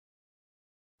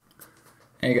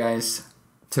Hey guys,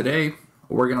 today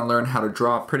we're going to learn how to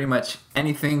draw pretty much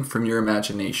anything from your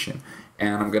imagination.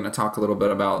 And I'm going to talk a little bit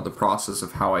about the process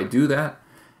of how I do that.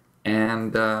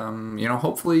 And,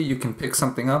 hopefully you can pick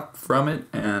something up from it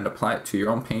and apply it to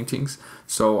your own paintings.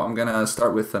 So I'm going to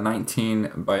start with a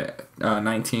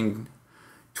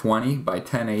 1920 by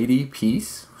 1080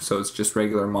 piece. So it's just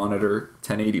regular monitor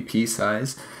 1080p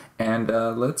size. And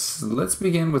let's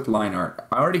begin with line art.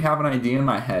 I already have an idea in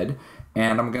my head,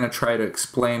 and I'm going to try to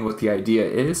explain what the idea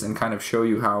is and kind of show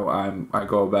you how I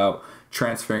go about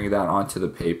transferring that onto the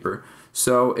paper.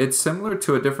 So it's similar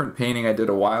to a different painting I did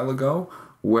a while ago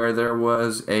where there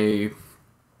was a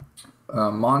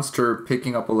monster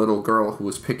picking up a little girl who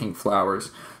was picking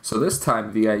flowers. So this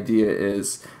time the idea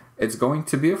is it's going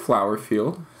to be a flower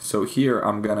field. So here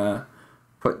I'm going to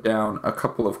put down a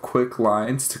couple of quick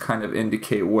lines to kind of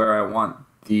indicate where I want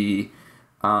the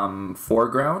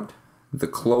foreground, the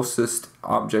closest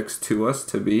objects to us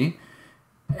to be,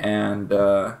 and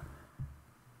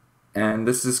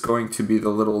this is going to be the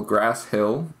little grass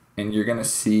hill, and you're gonna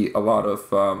see a lot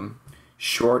of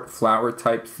short flower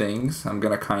type things. I'm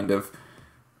gonna kind of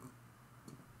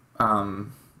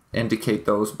indicate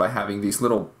those by having these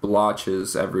little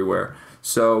blotches everywhere.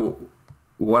 So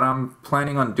what I'm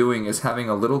planning on doing is having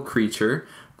a little creature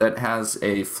that has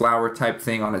a flower type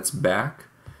thing on its back,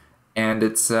 and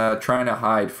it's trying to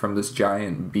hide from this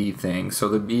giant bee thing. So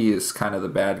the bee is kind of the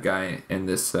bad guy in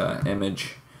this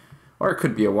image, or it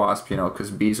could be a wasp,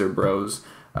 because bees are bros.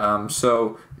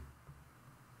 So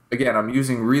again, I'm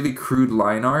using really crude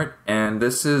line art, and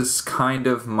this is kind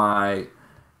of my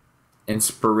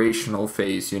inspirational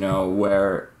phase,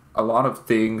 where a lot of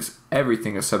things,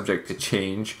 everything is subject to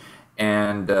change,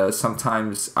 and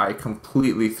sometimes I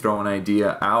completely throw an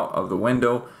idea out of the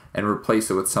window and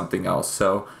replace it with something else.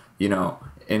 So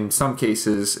in some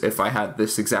cases, if I had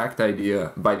this exact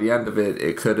idea, by the end of it,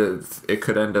 it could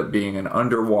end up being an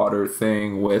underwater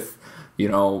thing with,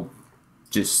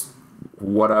 just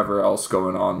whatever else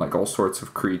going on, like all sorts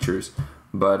of creatures.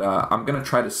 But I'm gonna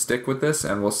try to stick with this,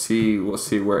 and we'll see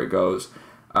where it goes.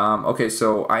 Okay,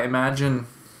 so I imagine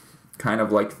kind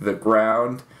of like the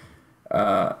ground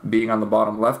being on the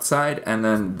bottom left side, and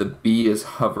then the bee is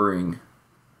hovering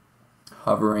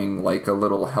like a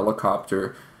little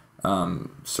helicopter.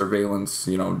 Surveillance,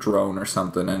 drone or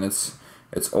something, and it's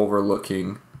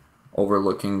overlooking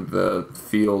the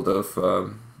field of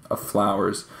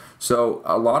flowers. So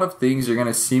a lot of things you're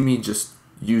gonna see me just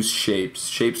use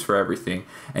shapes for everything,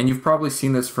 and you've probably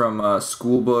seen this from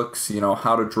school books.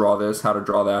 How to draw this, how to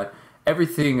draw that.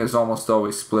 Everything is almost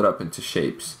always split up into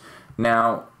shapes.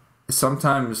 Now,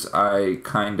 sometimes I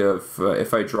kind of,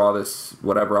 if I draw this,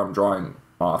 whatever I'm drawing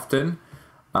often,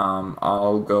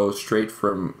 I'll go straight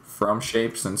from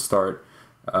shapes and start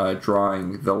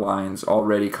drawing the lines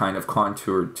already kind of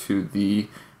contoured to the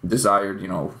desired,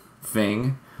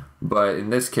 thing. But in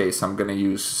this case, I'm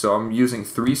using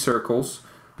 3 circles,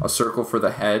 a circle for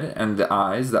the head and the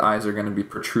eyes. The eyes are going to be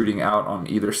protruding out on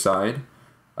either side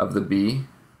of the bee.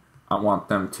 I want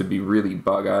them to be really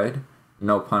bug-eyed,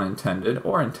 no pun intended,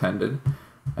 or intended,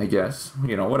 I guess,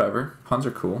 whatever, puns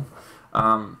are cool.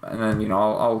 And then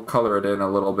I'll color it in a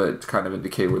little bit to kind of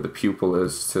indicate where the pupil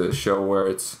is, to show where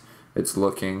it's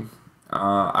looking.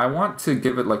 I want to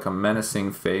give it like a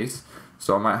menacing face,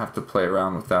 so I might have to play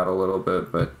around with that a little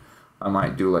bit, but I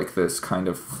might do like this kind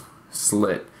of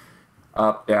slit,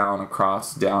 up, down,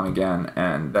 across, down again,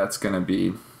 and that's gonna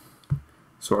be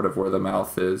sort of where the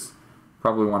mouth is.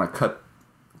 Probably want to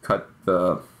cut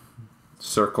the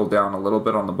circle down a little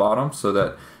bit on the bottom so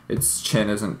that its chin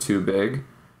isn't too big.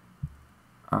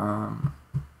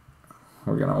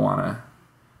 We're going to want to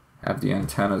have the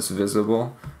antennas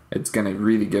visible. It's going to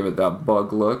really give it that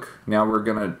bug look. Now we're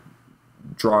going to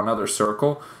draw another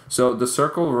circle. So the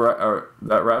circle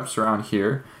that wraps around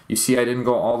here, you see I didn't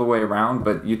go all the way around,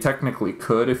 but you technically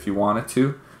could if you wanted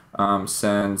to,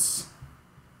 since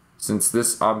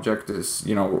this object is,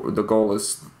 the goal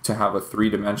is to have a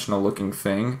 3-dimensional looking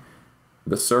thing.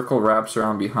 The circle wraps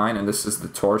around behind, and this is the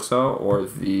torso, or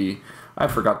I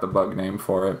forgot the bug name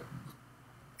for it.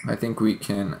 I think we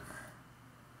can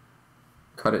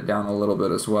cut it down a little bit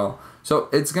as well. So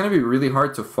it's going to be really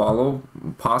hard to follow,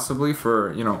 possibly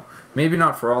for, maybe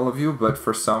not for all of you, but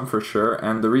for some for sure.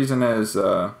 And the reason is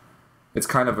it's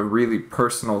kind of a really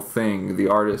personal thing, the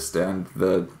artist and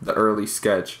the early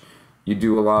sketch. You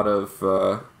do a lot of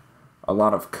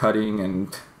cutting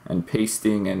and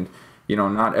pasting, and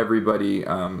not everybody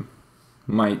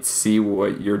might see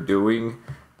what you're doing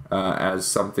as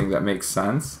something that makes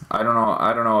sense. I don't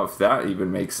know if that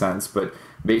even makes sense, but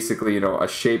basically, a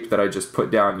shape that I just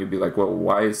put down, you'd be like, well,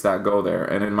 why does that go there?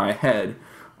 And in my head,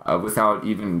 without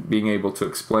even being able to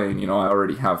explain. You know, I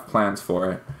already have plans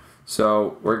for it.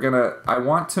 So I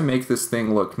want to make this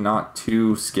thing look not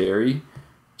too scary,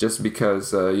 just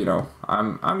because, you know,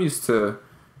 I'm used to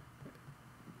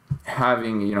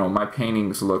having, you know, my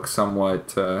paintings look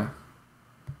somewhat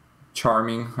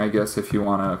charming, I guess, if you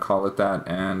want to call it that,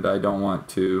 and I don't want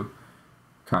to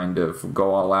kind of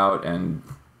go all out and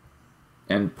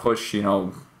push, you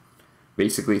know,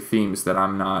 basically themes that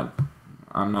I'm not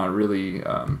really,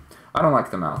 I don't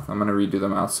like the mouth. I'm going to redo the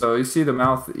mouth. So you see the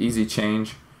mouth, easy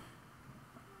change.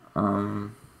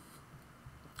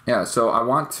 Yeah, so I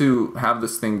want to have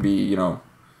this thing be, you know,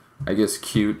 I guess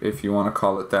cute, if you want to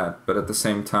call it that, but at the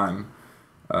same time,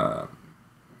 I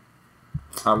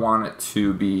want it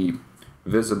to be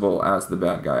visible as the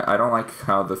bad guy. I don't like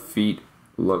how the feet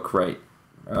look right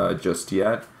just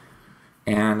yet,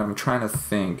 and I'm trying to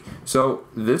think. So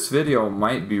this video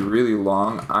might be really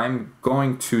long. I'm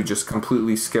going to just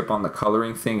completely skip on the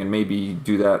coloring thing and maybe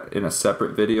do that in a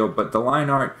separate video, but the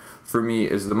line art for me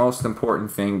is the most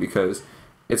important thing, because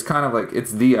it's kind of like,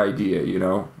 it's the idea, you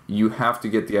know. You have to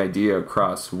get the idea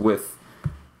across with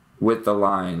the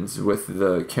lines, with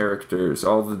the characters.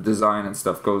 All the design and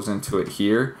stuff goes into it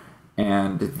here,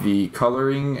 and the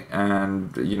coloring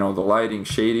and, you know, the lighting,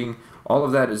 shading, all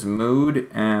of that is mood,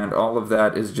 and all of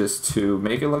that is just to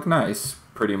make it look nice,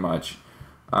 pretty much.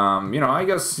 You know, I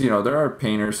guess, you know, there are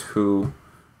painters who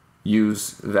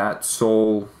use that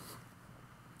sole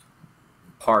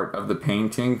part of the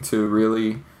painting to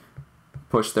really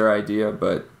push their idea,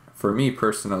 but for me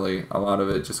personally, a lot of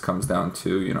it just comes down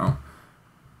to, you know,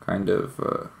 kind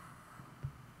of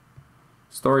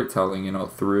storytelling, you know,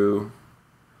 through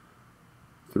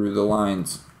the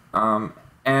lines.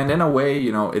 And in a way,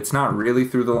 you know, it's not really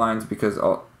through the lines, because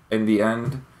in the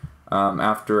end,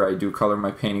 after I do color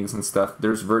my paintings and stuff,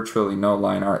 there's virtually no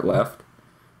line art left,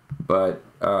 but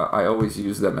I always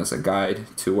use them as a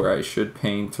guide to where I should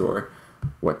paint, or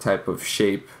what type of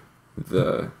shape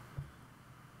the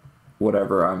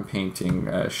whatever I'm painting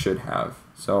should have.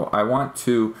 So I want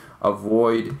to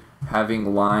avoid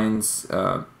having lines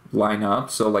line up.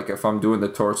 So like if I'm doing the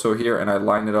torso here and I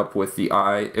line it up with the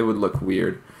eye, it would look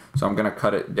weird. So I'm going to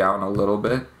cut it down a little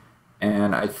bit,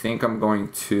 and I think I'm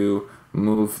going to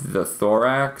move the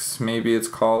thorax, maybe it's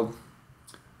called,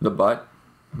 the butt,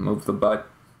 move the butt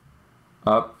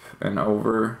up and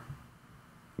over,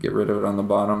 get rid of it on the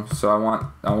bottom. So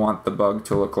I want the bug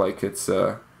to look like it's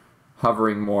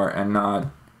hovering more, and not,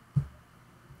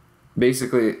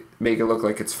 basically make it look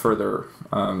like it's further,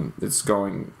 it's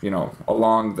going, you know,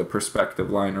 along the perspective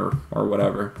line or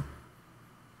whatever.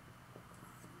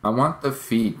 I want the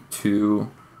feet to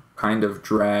kind of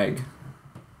drag,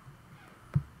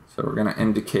 so we're going to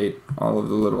indicate all of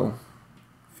the little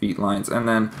feet lines, and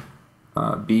then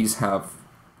bees have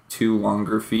 2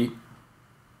 longer feet,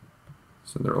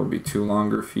 so there will be 2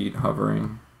 longer feet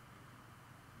hovering.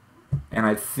 And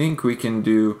I think we can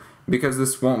do, because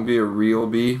this won't be a real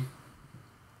bee,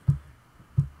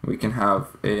 we can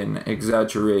have an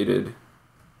exaggerated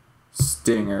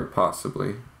stinger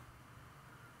possibly.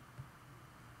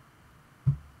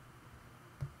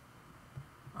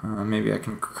 Maybe I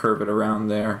can curve it around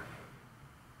there.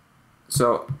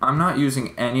 So I'm not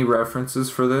using any references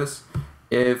for this.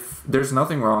 If there's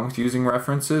nothing wrong with using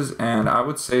references, and I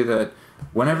would say that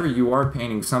whenever you are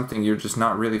painting something you're just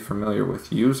not really familiar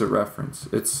with, use a reference.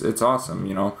 It's awesome,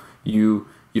 you know. You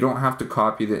don't have to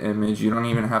copy the image, you don't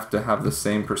even have to have the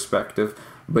same perspective,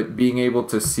 but being able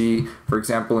to see, for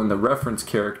example, in the reference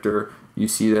character, you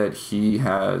see that he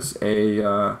has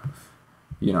a,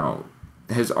 you know,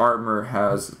 his armor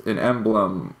has an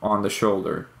emblem on the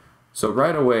shoulder. So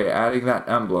right away, adding that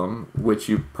emblem, which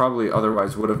you probably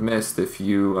otherwise would have missed if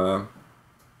you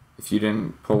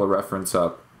didn't pull a reference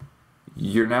up,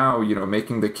 you're now, you know,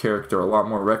 making the character a lot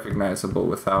more recognizable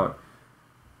without,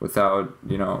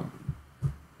 you know,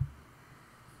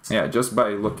 yeah, just by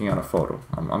looking at a photo.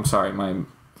 I'm sorry, I'm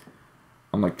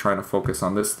like trying to focus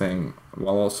on this thing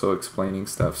while also explaining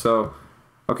stuff. So,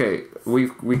 okay, we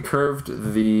curved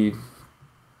the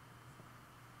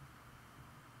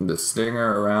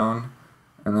stinger around,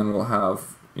 and then we'll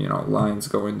have, you know, lines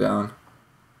going down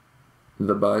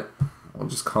the butt, we'll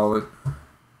just call it. You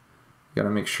gotta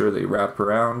make sure they wrap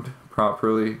around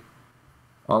properly.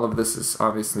 All of this is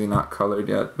obviously not colored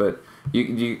yet, but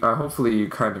you hopefully you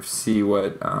kind of see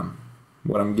what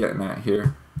I'm getting at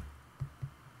here.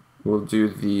 We'll do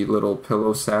the little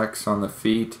pillow sacks on the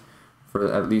feet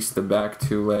for at least the back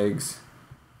 2 legs,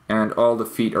 and all the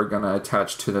feet are gonna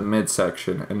attach to the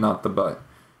midsection and not the butt.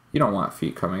 You don't want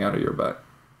feet coming out of your butt.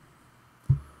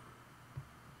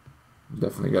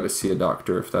 Definitely got to see a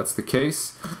doctor if that's the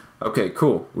case. Okay,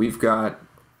 cool. We've got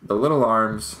the little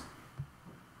arms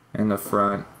in the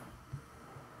front.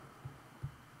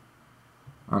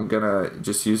 I'm gonna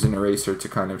just use an eraser to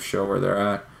kind of show where they're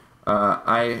at.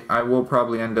 I will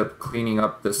probably end up cleaning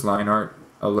up this line art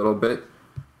a little bit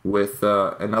with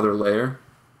another layer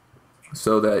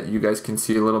so that you guys can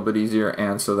see a little bit easier,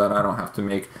 and so that I don't have to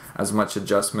make as much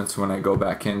adjustments when I go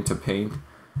back in to paint.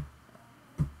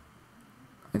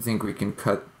 I think we can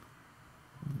cut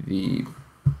the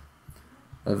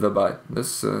butt.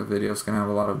 This video is gonna have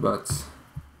a lot of butts.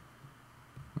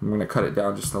 I'm gonna cut it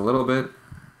down just a little bit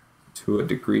to a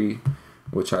degree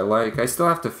which I like. I still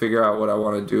have to figure out what I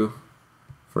want to do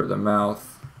for the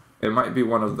mouth. It might be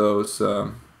one of those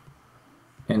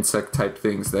insect type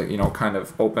things that, you know, kind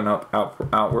of open up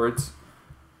outwards,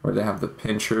 where they have the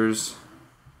pinchers.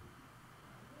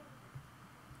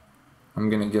 I'm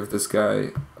gonna give this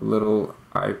guy a little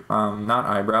not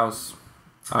eyebrows,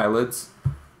 eyelids.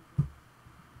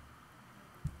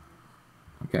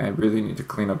 Okay, I really need to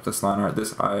clean up this line art.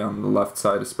 This eye on the left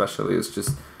side especially is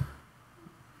just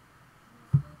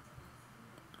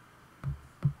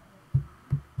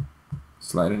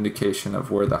slight indication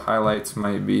of where the highlights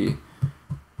might be.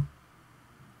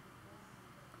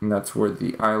 And that's where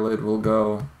the eyelid will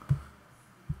go.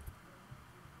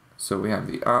 So we have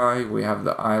the eye, we have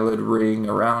the eyelid ring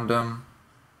around them.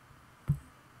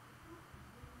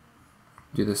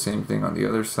 Do the same thing on the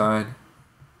other side.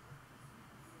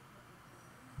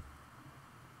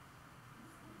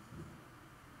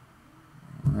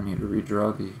 I need to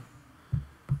redraw the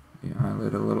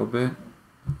eyelid a little bit.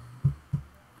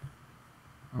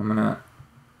 I'm gonna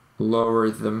lower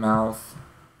the mouth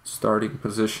starting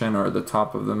position, or the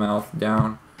top of the mouth,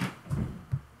 down.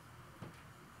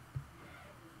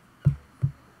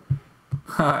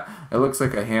 It looks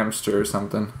like a hamster or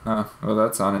something. Well,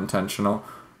 that's unintentional,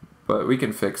 but we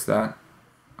can fix that.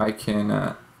 I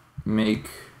can make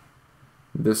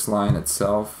this line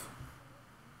itself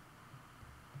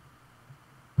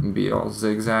be all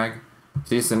zigzag.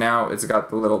 See, so now it's got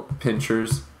the little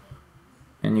pinchers,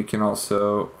 and you can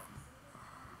also,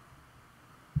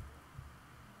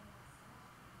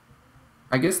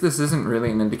 I guess this isn't really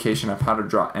an indication of how to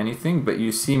draw anything, but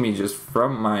you see me just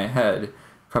from my head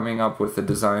coming up with a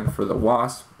design for the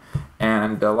wasp,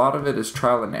 and a lot of it is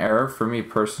trial and error for me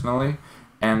personally.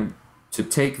 And to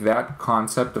take that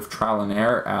concept of trial and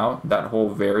error out, that whole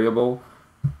variable,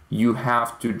 you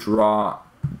have to draw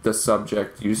the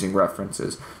subject using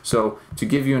references. So to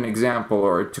give you an example,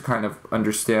 or to kind of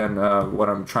understand what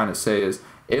I'm trying to say, is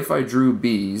if I drew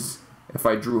bees, if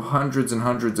I drew hundreds and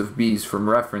hundreds of bees from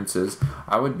references,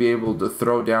 I would be able to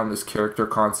throw down this character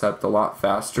concept a lot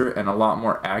faster and a lot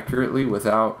more accurately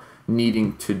without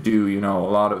needing to do, you know, a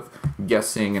lot of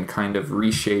guessing and kind of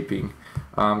reshaping.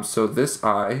 So this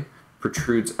eye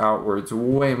protrudes outwards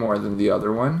way more than the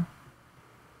other one,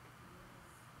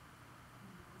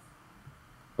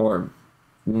 or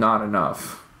not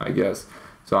enough, I guess.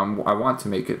 So I want to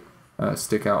make it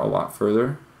stick out a lot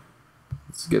further.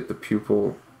 Let's get the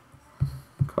pupil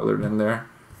colored in there,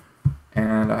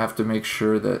 and I have to make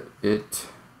sure that it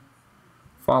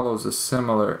follows a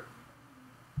similar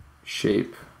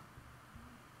shape.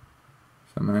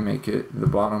 So I'm going to make it the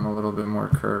bottom a little bit more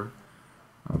curved.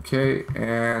 Okay,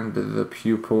 and the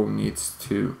pupil needs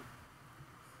to,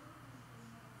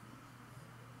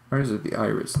 where is it? The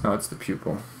iris? No, it's the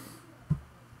pupil.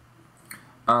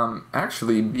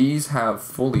 Actually, bees have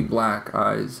fully black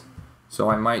eyes, so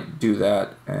I might do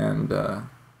that, and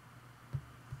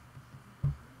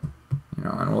you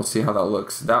know, and we'll see how that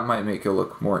looks. That might make it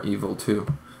look more evil too,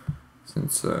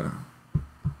 since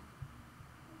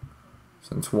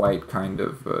white kind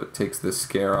of takes the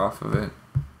scare off of it.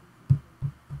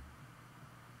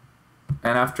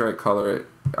 And after I color it,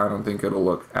 I don't think it'll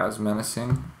look as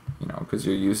menacing, you know, because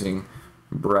you're using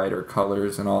brighter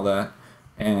colors and all that.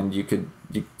 And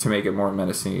to make it more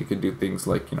menacing, you could do things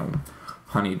like, you know,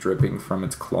 honey dripping from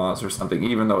its claws or something,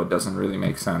 even though it doesn't really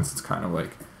make sense. It's kind of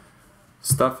like,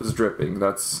 stuff is dripping,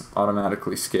 that's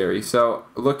automatically scary. So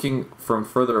looking from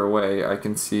further away, I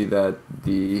can see that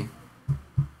the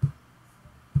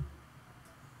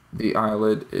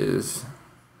eyelid is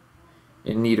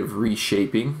in need of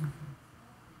reshaping,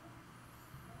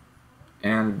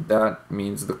 and that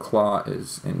means the claw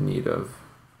is in need of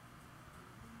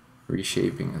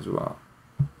reshaping as well.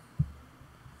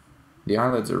 The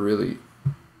eyelids are really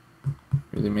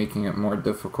making it more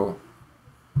difficult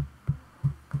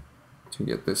to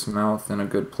get this mouth in a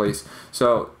good place.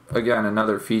 So again,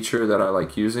 another feature that I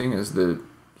like using is the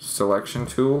selection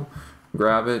tool.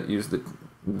 Grab it, use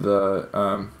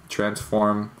the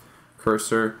transform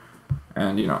cursor,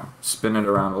 and, you know, spin it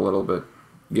around a little bit,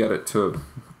 get it to,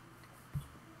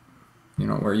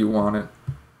 where you want it.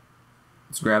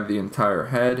 Let's grab the entire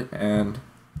head and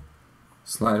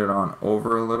slide it on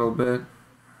over a little bit.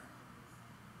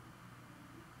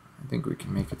 I think we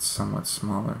can make it somewhat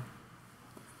smaller.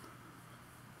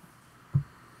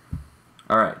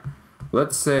 Alright,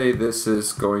 let's say this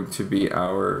is going to be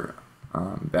our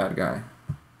bad guy,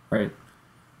 right?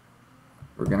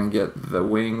 We're going to get the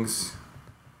wings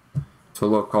to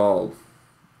look all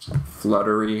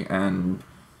fluttery and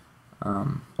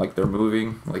like they're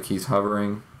moving, like he's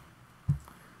hovering.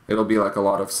 It'll be like a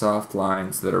lot of soft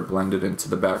lines that are blended into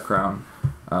the background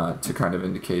to kind of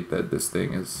indicate that this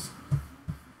thing is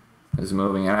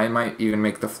moving. And I might even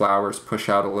make the flowers push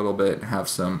out a little bit and have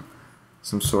some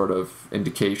sort of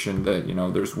indication that,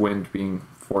 there's wind being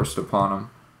forced upon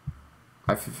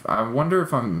them. I wonder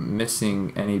if I'm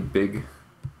missing any big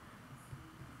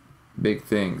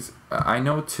things. I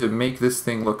know to make this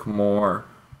thing look more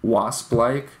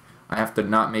wasp-like, I have to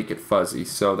not make it fuzzy,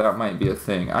 so that might be a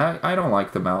thing. I don't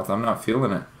like the mouth. I'm not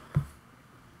feeling it.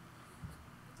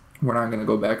 We're not going to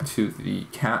go back to the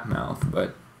cat mouth,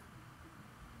 but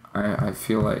I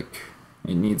feel like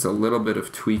it needs a little bit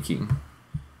of tweaking.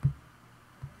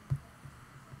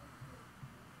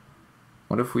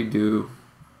 What if we do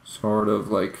sort of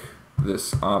like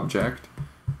this object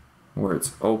where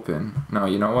it's open? No,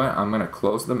 you know what? I'm going to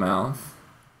close the mouth,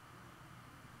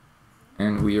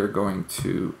 and we are going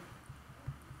to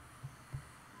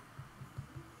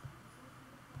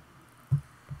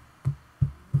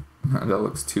that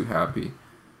looks too happy.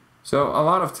 So a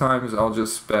lot of times I'll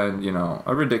just spend, a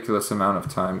ridiculous amount of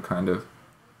time kind of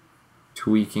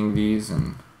tweaking these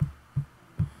and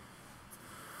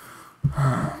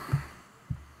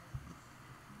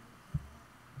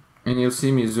you'll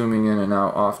see me zooming in and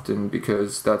out often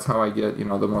because that's how I get, the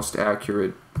most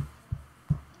accurate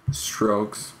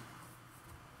strokes.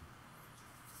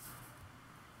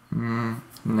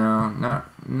 No,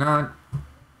 not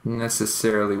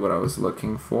necessarily what I was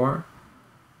looking for.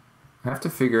 I have to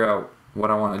figure out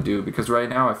what I want to do because right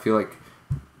now I feel like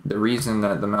the reason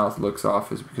that the mouth looks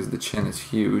off is because the chin is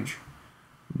huge.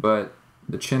 But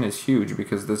the chin is huge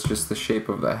because that's just the shape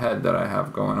of the head that I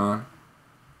have going on.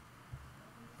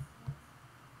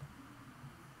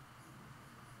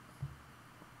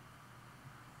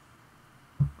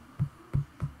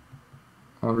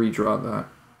 I'll redraw that,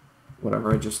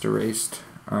 whatever I just erased.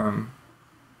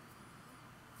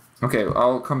 Okay,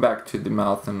 I'll come back to the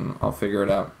mouth and I'll figure it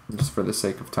out just for the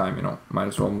sake of time, might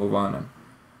as well move on.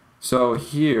 So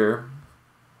here,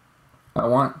 I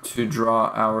want to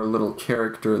draw our little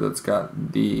character that's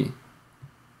got the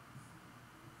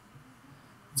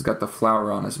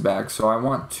flower on his back. So I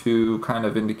want to kind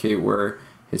of indicate where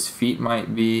his feet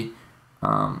might be.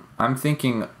 I'm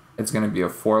thinking it's going to be a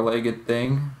four-legged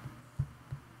thing.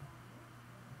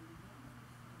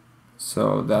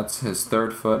 So that's his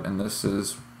third foot, and this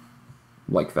is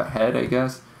like the head, I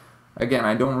guess. Again,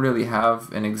 I don't really have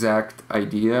an exact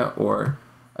idea or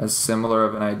as similar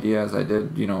of an idea as I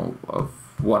did, of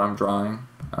what I'm drawing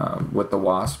with the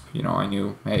wasp. I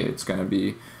knew, hey, it's going to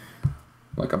be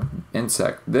like a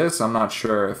insect. This, I'm not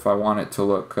sure if I want it to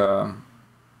look,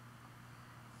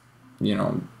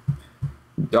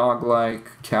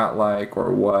 dog-like, cat-like,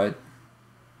 or what,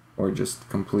 or just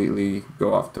completely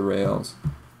go off the rails.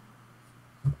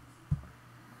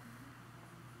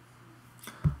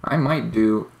 I might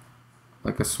do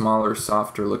like a smaller,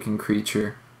 softer looking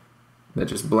creature that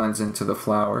just blends into the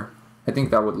flower. I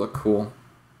think that would look cool.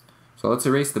 So let's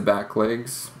erase the back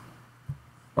legs,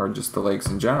 or just the legs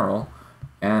in general,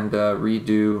 and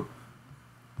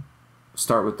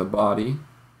start with the body.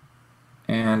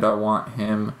 And I want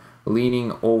him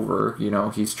leaning over,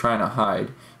 he's trying to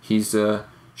hide. He's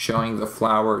showing the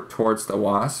flower towards the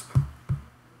wasp.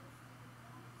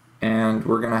 And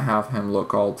we're going to have him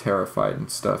look all terrified and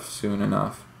stuff soon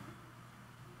enough.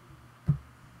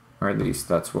 Or at least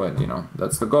that's what,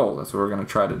 that's the goal. That's what we're going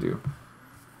to try to do.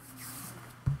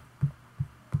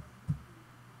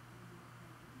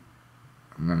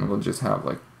 And then we'll just have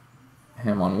like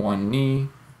him on one knee.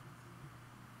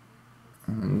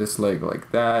 And this leg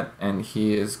like that. And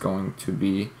he is going to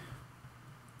be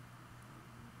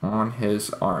on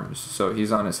his arms. So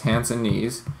he's on his hands and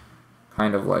knees,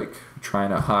 kind of like trying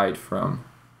to hide from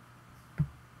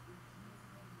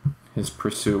his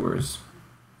pursuers.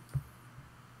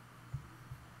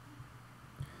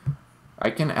 I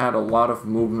can add a lot of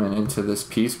movement into this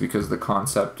piece because the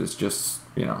concept is just,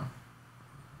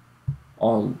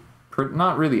 all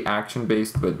not really action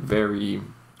based, but very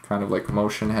kind of like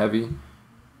motion heavy.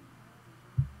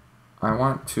 I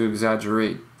want to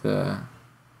exaggerate the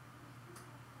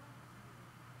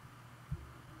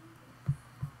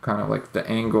kind of like the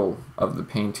angle of the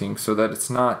painting so that it's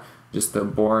not just a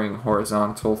boring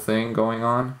horizontal thing going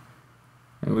on.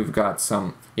 And we've got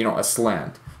some, a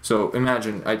slant. So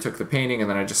imagine I took the painting and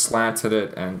then I just slanted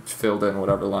it and filled in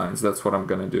whatever lines. That's what I'm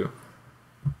going to do.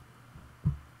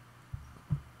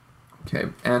 Okay,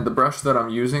 and the brush that I'm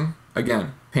using,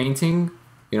 again, painting,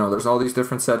 there's all these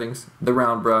different settings. The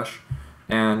round brush,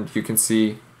 and you can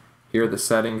see here the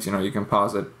settings, you can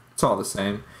pause it. It's all the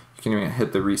same. You can even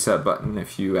hit the reset button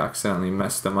if you accidentally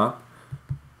messed them up.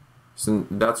 So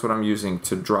that's what I'm using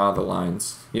to draw the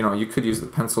lines. You could use the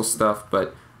pencil stuff,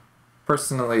 but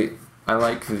personally, I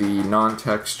like the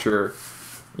non-texture,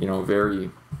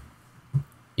 very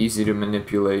easy to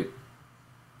manipulate.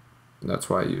 That's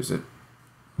why I use it.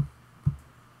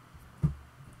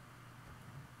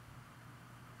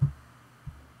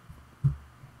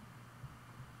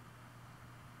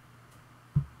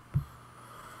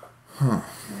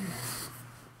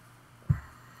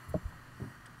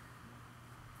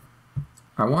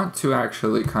 I want to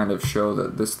actually kind of show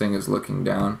that this thing is looking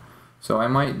down. So I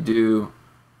might do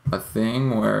a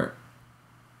thing where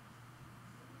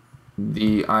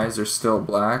the eyes are still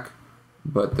black,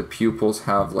 but the pupils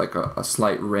have like a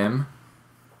slight rim,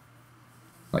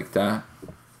 like that.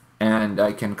 And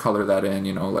I can color that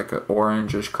in, like an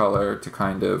orangish color to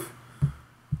kind of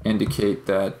indicate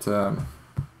that,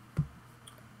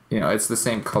 it's the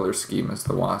same color scheme as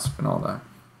the wasp and all that.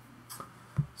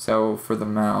 So for the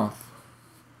mouth,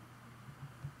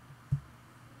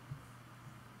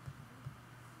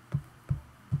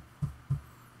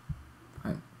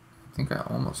 I think I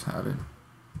almost have it.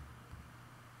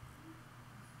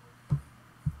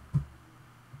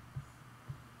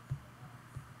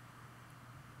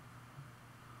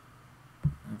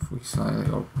 If we slightly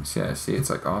open, see it's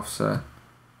like offset.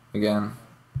 Again,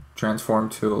 transform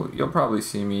tool, you'll probably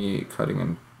see me cutting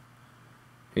and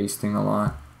pasting a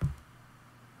lot.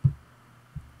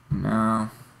 No,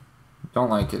 don't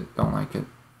like it.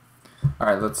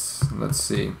 Alright, let's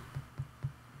see.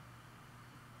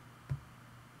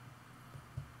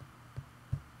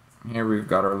 Here we've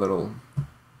got our little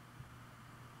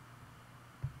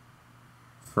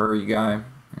furry guy,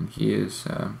 and he is,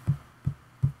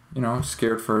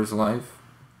 scared for his life.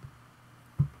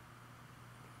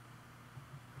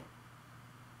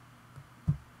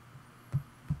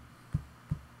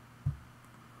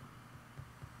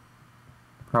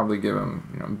 Probably give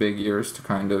him, big ears to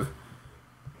kind of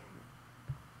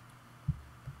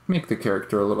make the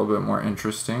character a little bit more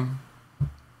interesting.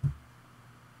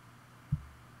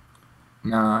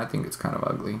 Nah, I think it's kind of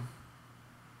ugly.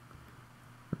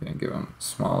 We're gonna give him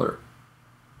smaller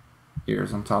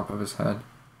ears on top of his head.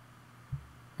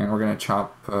 And we're gonna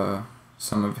chop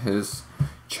some of his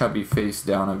chubby face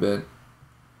down a bit.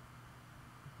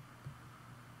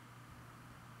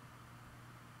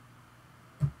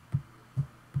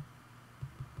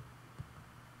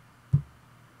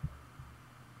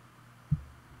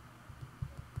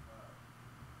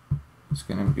 It's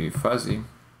gonna be fuzzy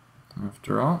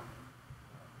after all.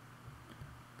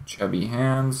 Chubby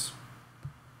hands.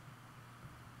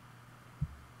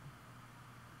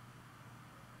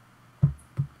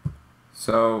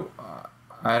 So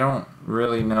I don't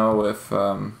really know if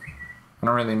I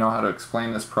don't really know how to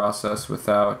explain this process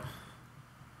without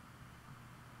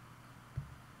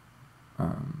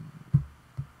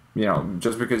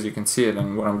just because you can see it,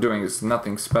 and what I'm doing is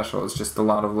nothing special. It's just a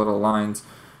lot of little lines,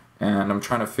 and I'm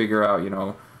trying to figure out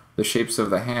the shapes of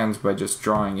the hands by just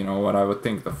drawing what I would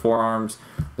think the forearms,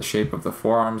 the shape of the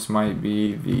forearms might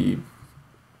be,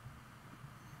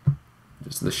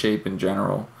 just the shape in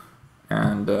general.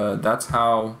 And that's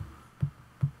how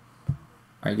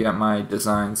I get my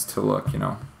designs to look,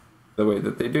 the way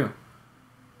that they do.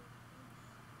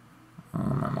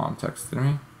 My mom texted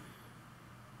me.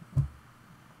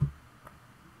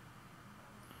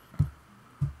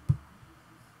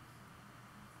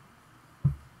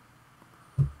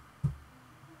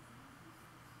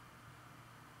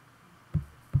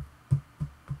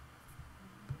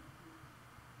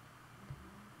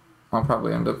 I'll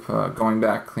probably end up going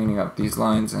back, cleaning up these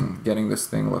lines, and getting this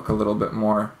thing look a little bit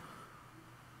more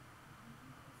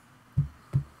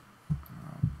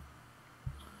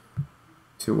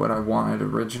to what I wanted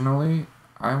originally.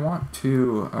 I want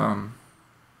to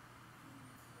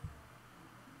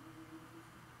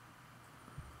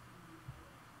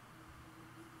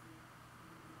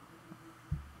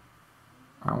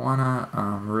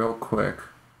real quick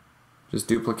just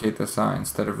duplicate this eye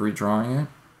instead of redrawing it.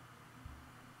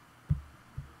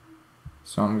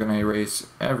 So I'm going to erase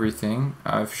everything.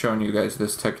 I've shown you guys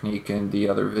this technique in the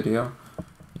other video.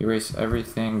 Erase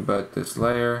everything but this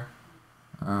layer.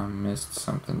 Missed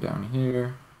something down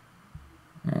here.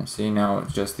 And see, now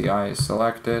it's just the eye is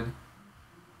selected.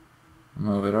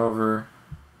 Move it over.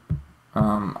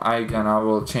 I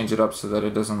will change it up so that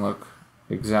it doesn't look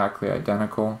exactly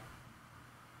identical.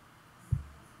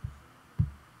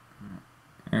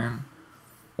 And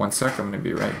 1 sec, I'm going to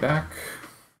be right back.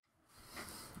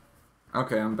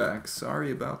 Okay, I'm back.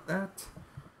 Sorry about that.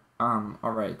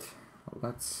 Alright.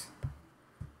 Let's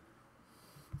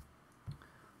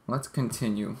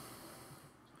continue.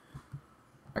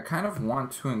 I kind of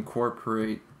want to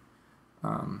incorporate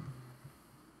kind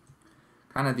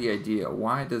of the idea.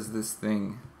 Why does this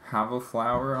thing have a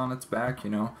flower on its back, you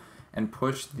know, and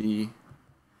push the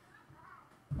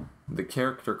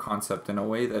character concept in a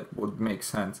way that would make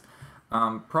sense.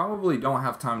 Probably don't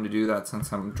have time to do that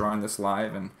since I'm drawing this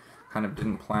live and kind of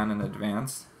didn't plan in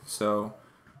advance. So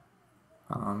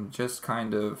just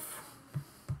kind of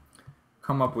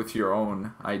come up with your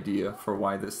own idea for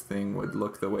why this thing would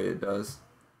look the way it does.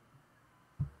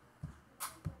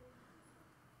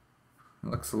 It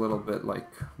looks a little bit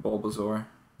like Bulbasaur.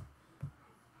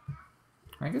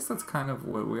 I guess that's kind of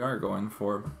what we are going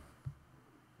for.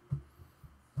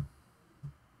 I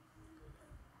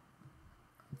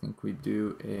think we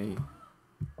do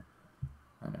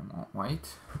I don't want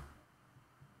white.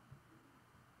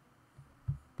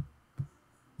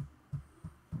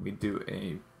 We do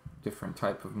a different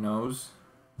type of nose.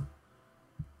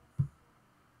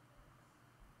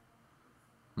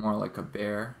 More like a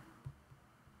bear.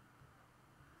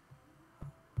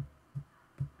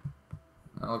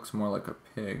 That looks more like a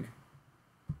pig.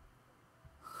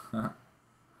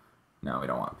 No, we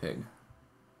don't want pig.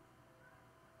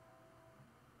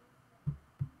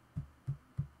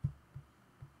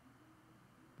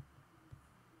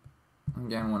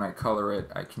 Again, when I color it,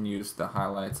 I can use the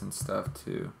highlights and stuff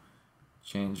to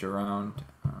change around.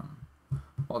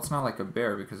 Well, it's not like a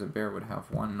bear because a bear would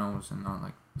have one nose and not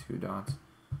like 2 dots.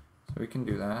 So we can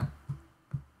do that.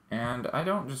 And I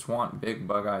don't just want big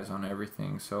bug eyes on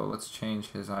everything, so let's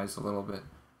change his eyes a little bit.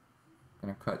 I'm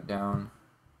gonna cut down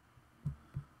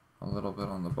a little bit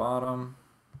on the bottom,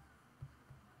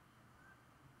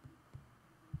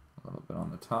 a little bit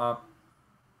on the top.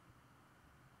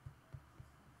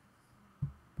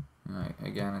 Alright,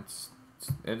 again,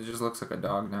 it just looks like a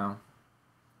dog now.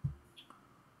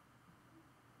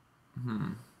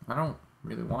 I don't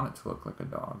really want it to look like a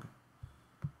dog.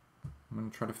 I'm going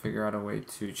to try to figure out a way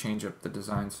to change up the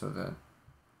design so that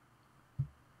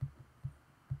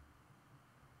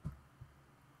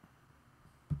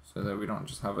we don't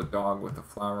just have a dog with a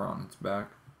flower on its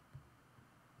back.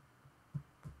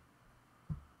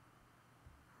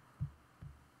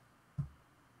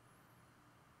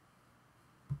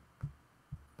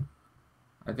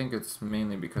 I think it's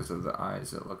mainly because of the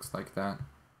eyes it looks like that.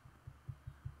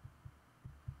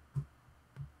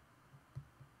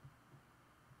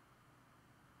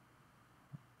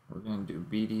 We're going to do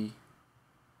beady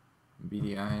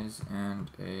eyes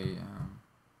and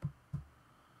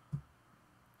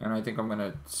and I think I'm going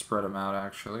to spread them out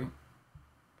actually.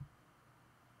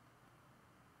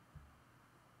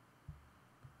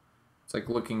 It's like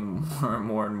looking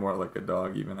more and more like a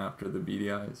dog even after the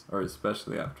beady eyes, or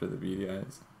especially after the beady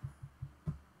eyes.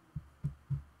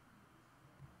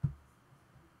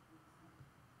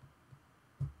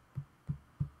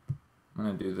 I'm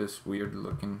going to do this weird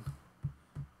looking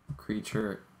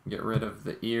creature, get rid of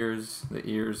the ears. The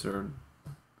ears are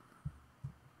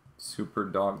super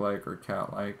dog-like or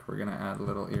cat-like. We're gonna add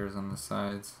little ears on the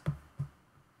sides.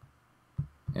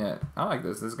 Yeah, I like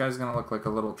this. This guy's gonna look like a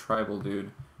little tribal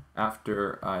dude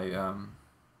after I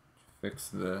fix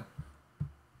the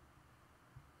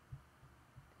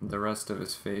rest of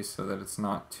his face so that it's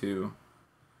not too,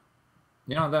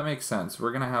 you know, that makes sense.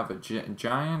 We're gonna have a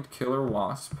giant killer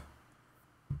wasp,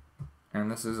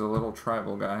 and this is a little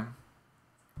tribal guy,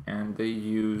 and they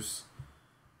use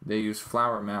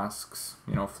flower masks,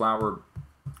 you know, flower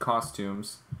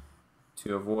costumes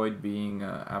to avoid being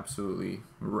absolutely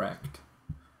wrecked.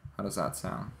 How does that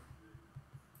sound?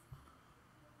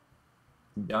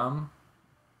 Dumb?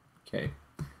 Okay,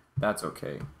 that's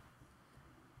okay.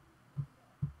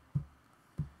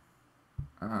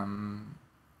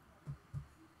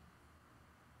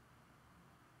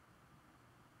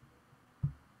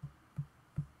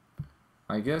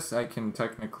 I guess I can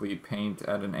technically paint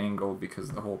at an angle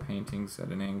because the whole painting's at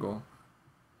an angle.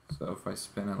 So if I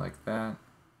spin it like that,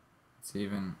 let's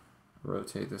even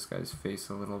rotate this guy's face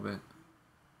a little bit.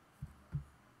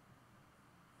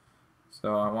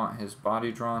 So I want his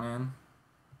body drawn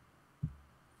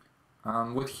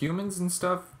in. With humans and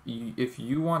stuff, if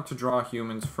you want to draw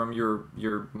humans from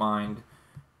your mind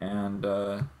and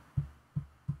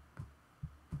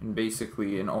and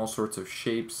basically in all sorts of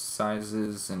shapes,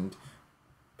 sizes, and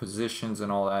positions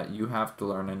and all that, you have to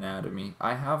learn anatomy.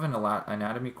 I have an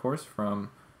anatomy course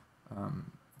from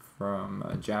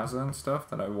Jazza and stuff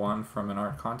that I won from an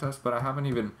art contest, but I haven't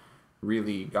even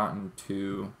really gotten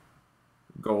to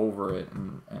go over it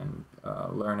and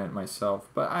learn it myself.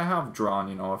 But I have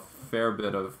drawn, a fair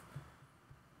bit of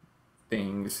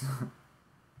things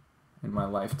in my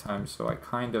lifetime, so I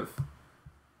kind of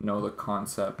know the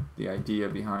concept, the idea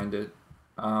behind it.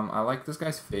 I like this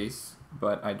guy's face,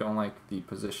 but I don't like the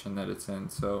position that it's in,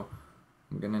 so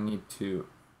I'm gonna need to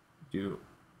do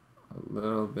a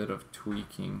little bit of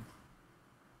tweaking.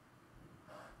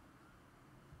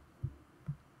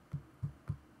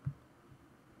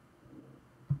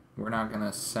 We're not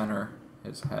gonna center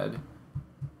his head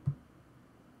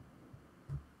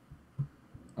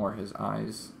or his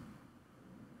eyes,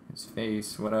 his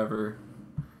face, whatever,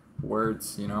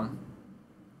 words, We're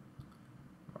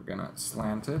gonna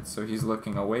slant it so he's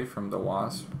looking away from the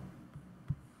wasp.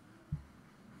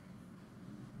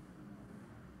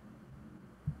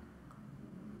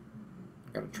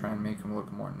 Gotta try and make him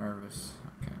look more nervous.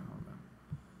 Okay, hold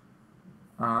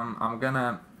on. I'm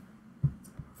gonna,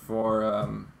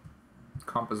 for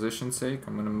composition's sake,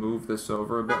 I'm gonna move this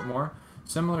over a bit more,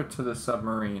 similar to the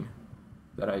submarine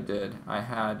that I did. I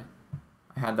had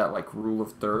that like rule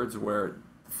of thirds where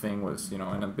the thing was, in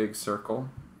a big circle,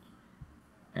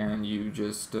 and you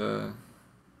just and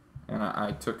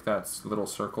I took that little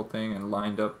circle thing and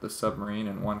lined up the submarine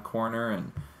in one corner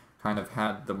and kind of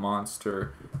had the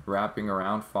monster wrapping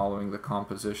around following the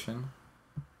composition.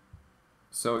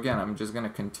 So again, I'm just going to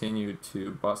continue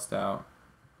to bust out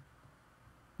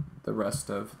the rest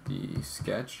of the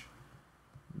sketch.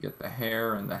 Get the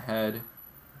hair and the head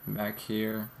back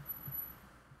here.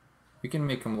 We can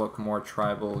make him look more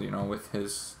tribal, with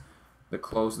the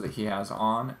clothes that he has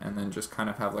on, and then just kind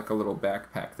of have like a little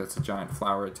backpack that's a giant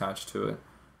flower attached to it.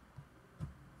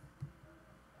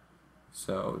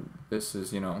 So this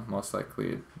is, most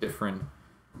likely a different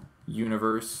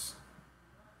universe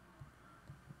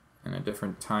and a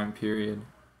different time period.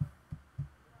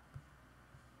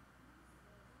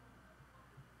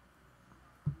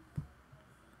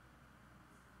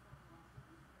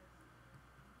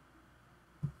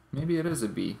 Maybe it is a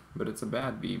bee, but it's a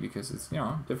bad bee because it's,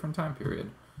 different time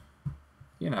period.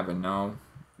 You never know.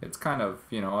 It's kind of,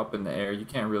 up in the air. You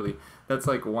can't really, that's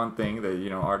like one thing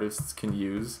that, artists can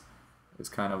use. It's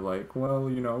kind of like, well,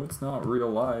 it's not real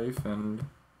life and,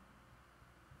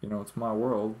 it's my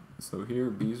world. So here,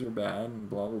 bees are bad and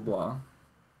blah, blah, blah.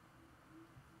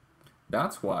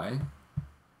 That's why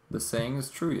the saying is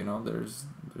true, there's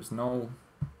no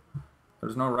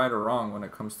right or wrong when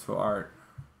it comes to art.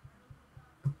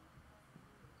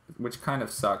 Which kind of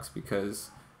sucks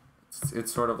because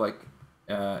it's sort of like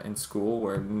in school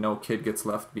where no kid gets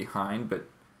left behind, but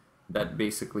that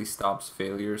basically stops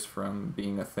failures from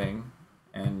being a thing.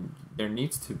 And there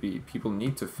needs to be, people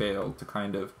need to fail to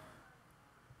kind of,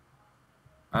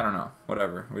 I don't know,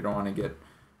 whatever. We don't want to get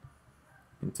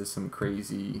into some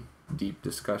crazy deep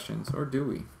discussions, or do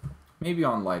we? Maybe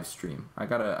on live stream. I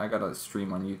gotta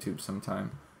stream on YouTube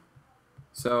sometime.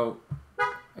 So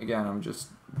again, I'm just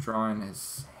drawing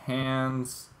his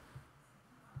hands.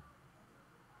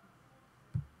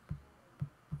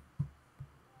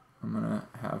 I'm gonna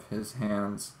have his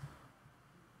hands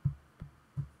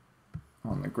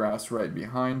on the grass right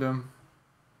behind him.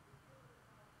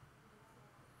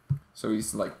 So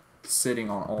he's like sitting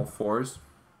on all fours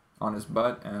on his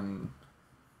butt, and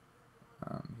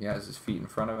he has his feet in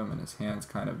front of him and his hands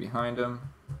kind of behind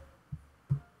him,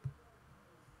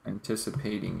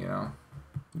 anticipating,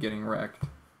 getting wrecked.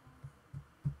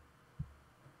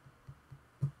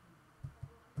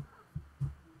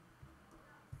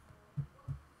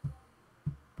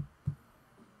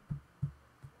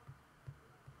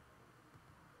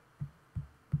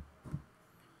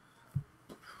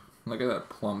 Look at that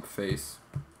plump face.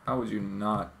 How would you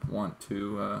not want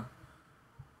to,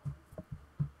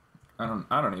 I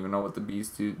don't even know what the bees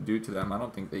do to them. I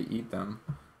don't think they eat them.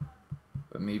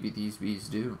 But maybe these bees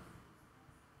do.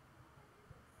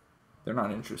 They're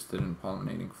not interested in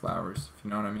pollinating flowers, if you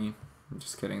know what I mean. I'm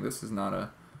just kidding. This is not a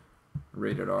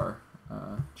rated R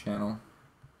channel.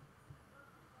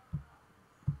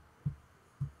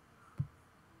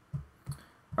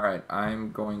 Alright,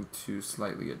 I'm going to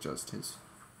slightly adjust his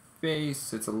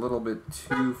face. It's a little bit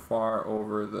too far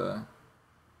over the...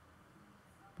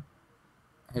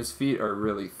 His feet are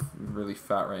really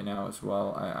fat right now as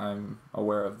well. I'm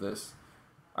aware of this.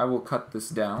 I will cut this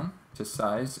down to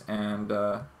size, and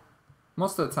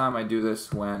most of the time I do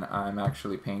this when I'm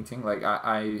actually painting. Like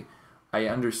I I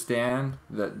understand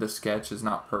that the sketch is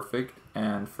not perfect,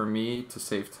 and for me, to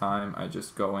save time, I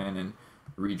just go in and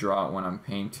redraw it when I'm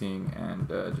painting, and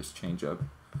just change up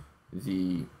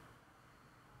the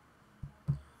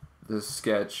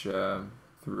sketch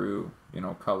through, you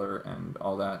know, color and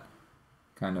all that,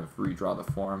 kind of redraw the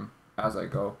form as I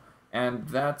go. And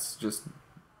that's just,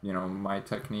 you know, my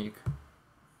technique.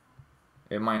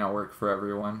 It might not work for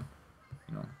everyone.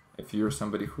 You know, if you're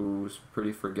somebody who's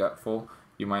pretty forgetful,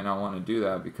 you might not want to do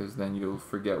that, because then you'll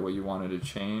forget what you wanted to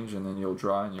change, and then you'll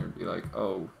draw and you'll be like,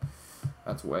 oh,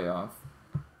 that's way off.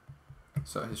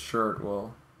 So his shirt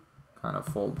will kind of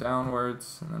fold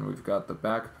downwards, and then we've got the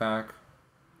backpack.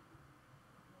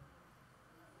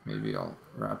 Maybe I'll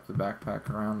wrap the backpack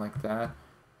around like that.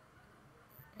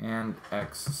 And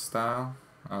X style.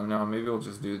 Oh no, maybe we'll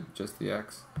just do just the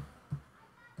X.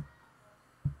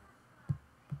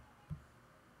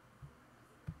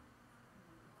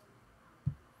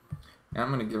 And I'm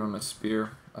going to give him a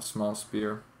spear, a small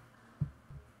spear.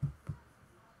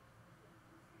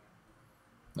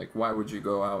 Like, why would you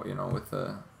go out, you know, with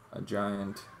a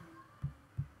giant,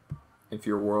 if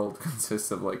your world consists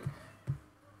of like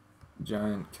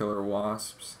giant killer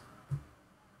wasps?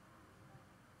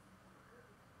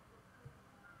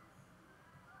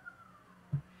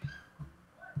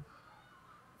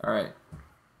 Alright.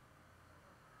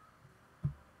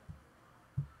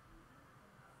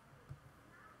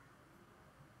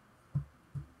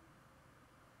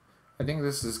 I think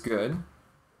this is good.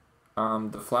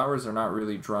 The flowers are not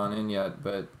really drawn in yet,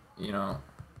 but, you know,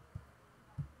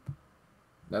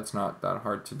 that's not that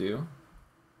hard to do.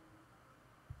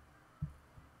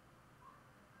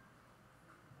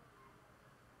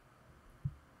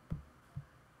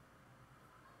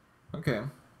 Okay,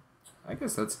 I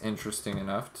guess that's interesting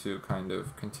enough to kind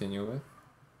of continue with.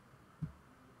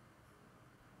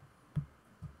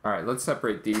 Alright, let's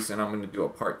separate these, and I'm going to do a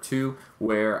part 2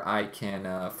 where I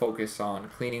can focus on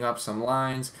cleaning up some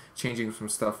lines, changing some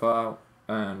stuff up,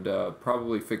 and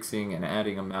probably fixing and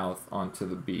adding a mouth onto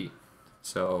the bee.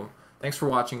 So, thanks for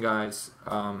watching, guys.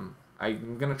 I'm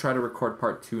going to try to record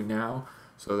part 2 now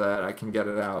so that I can get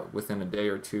it out within a day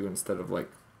or two instead of like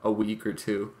a week or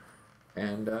two.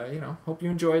 And, you know, hope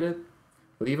you enjoyed it.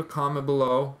 Leave a comment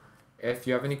below. If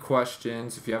you have any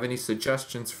questions, if you have any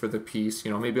suggestions for the piece, you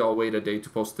know, maybe I'll wait a day to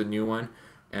post the new one,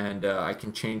 and I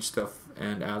can change stuff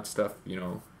and add stuff, you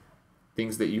know,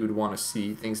 things that you would want to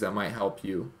see, things that might help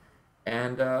you.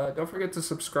 And don't forget to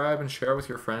subscribe and share with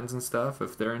your friends and stuff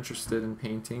if they're interested in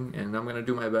painting, and I'm going to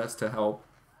do my best to help.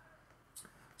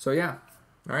 So yeah,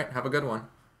 alright, have a good one.